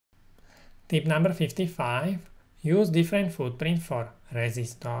Tip number 55, use different footprint for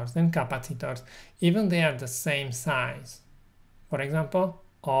resistors and capacitors, even they are the same size. For example,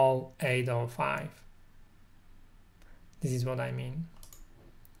 0805. This is what I mean.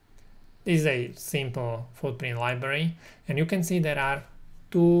 This is a simple footprint library, and you can see there are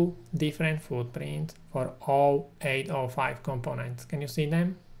two different footprints for 0805 components. Can you see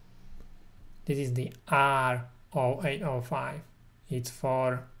them? This is the R0805. It's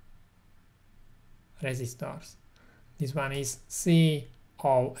for resistors. This one is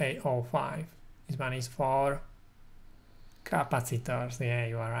C0805. This one is for capacitors. Yeah,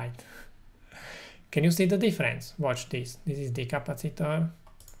 you are right. Can you see the difference? Watch this. This is the capacitor.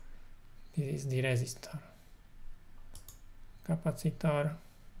 This is the resistor. Capacitor,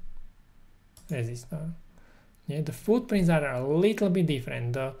 resistor. Yeah, the footprints are a little bit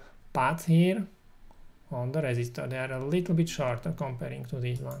different. The paths here on the resistor, they are a little bit shorter comparing to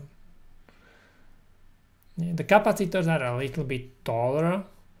this one. Yeah, the capacitors are a little bit taller,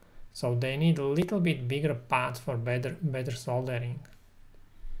 so they need a little bit bigger paths for better soldering.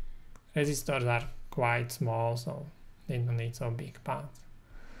 Resistors are quite small, so they don't need so big paths.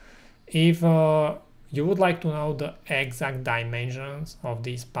 If you would like to know the exact dimensions of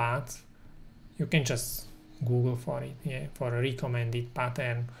these paths, you can just Google for it, yeah, for a recommended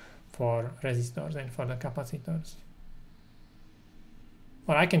pattern for resistors and for the capacitors.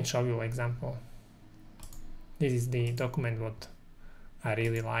 Or I can show you an example. This is the document what I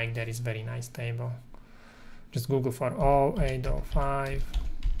really like. There is very nice table. Just Google for 0805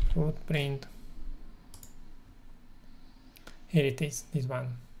 footprint. Here it is, this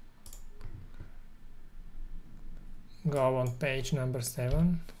one. Go on page number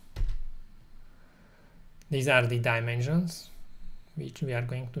 7. These are the dimensions which we are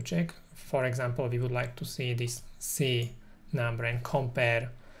going to check. For example, we would like to see this C number and compare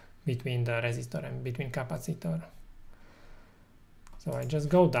between the resistor and between capacitor. So I just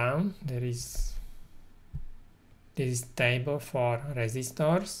go down. There is this table for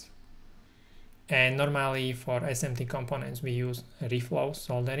resistors, and normally for SMT components we use reflow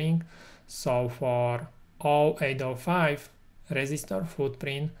soldering. So for 0805 resistor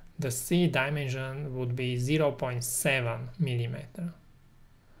footprint, the C dimension would be 0.7 millimeter.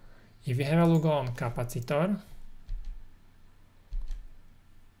 If you have a look on capacitor,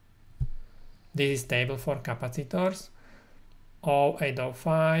 this is table for capacitors.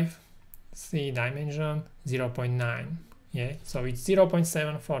 0805 C dimension 0.9. Yeah, so it's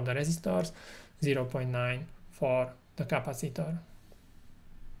 0.7 for the resistors, 0.9 for the capacitor.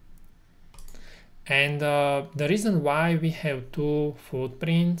 And the reason why we have two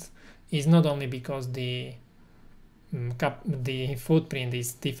footprints is not only because the footprint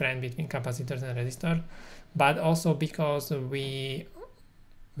is different between capacitors and resistors, but also because we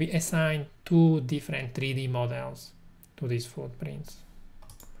assign two different 3D models to these footprints.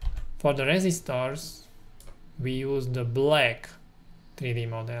 For the resistors, we use the black 3D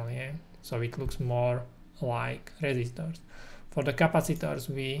model, yeah, so it looks more like resistors. For the capacitors,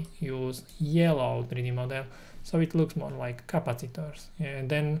 we use yellow 3D model, so it looks more like capacitors. And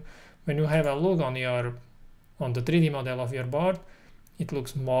then when you have a look on the 3D model of your board, it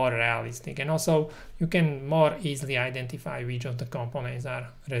looks more realistic. And also, you can more easily identify which of the components are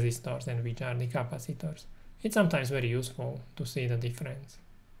resistors and which are the capacitors. It's sometimes very useful to see the difference.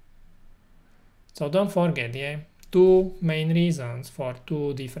 So don't forget, yeah, two main reasons for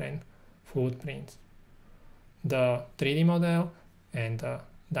two different footprints: the 3D model and the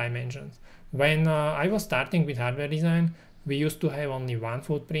dimensions. When I was starting with hardware design, we used to have only one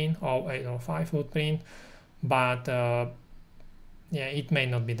footprint, 0805 footprint, but yeah, it may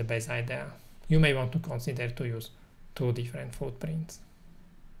not be the best idea. You may want to consider to use two different footprints.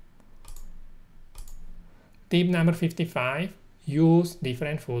 Tip number 55, use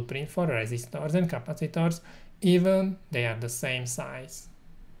different footprint for resistors and capacitors, even they are the same size.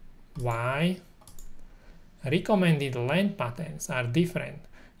 Why? Recommended length patterns are different.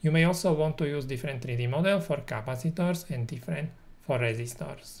 You may also want to use different 3D model for capacitors and different for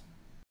resistors.